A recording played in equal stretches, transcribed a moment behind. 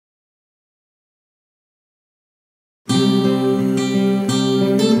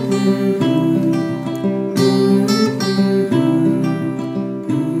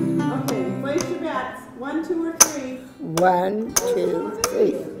1, 2,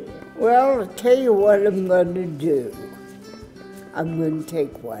 3. Well, I'll tell you what I'm going to do. I'm going to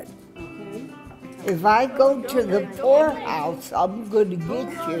take one. Okay. If I go to the poorhouse, I'm going to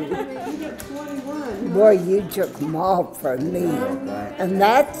get you. You get 21. Boy, you took them all from me. And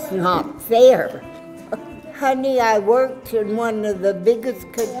that's not fair. Honey, I worked in one of the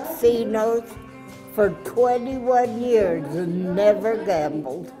biggest casinos for 21 years and never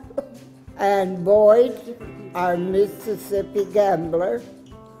gambled. And Boyd, our Mississippi gambler,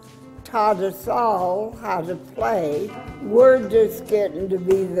 taught us all how to play. We're just getting to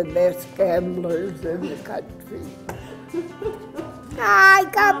be the best gamblers in the country. I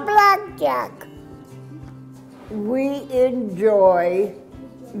got blackjack. We enjoy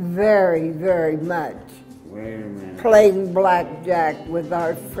very, very much playing blackjack with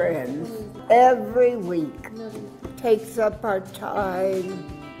our friends every week. Takes up our time,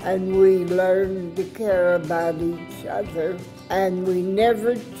 and we learn to care about each other. And we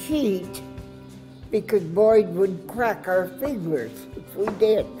never cheat because Boyd would crack our fingers if we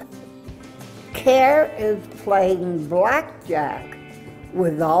did. Care is playing blackjack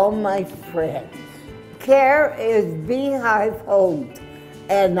with all my friends. Care is BeeHive home,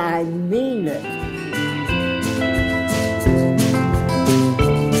 and I mean it.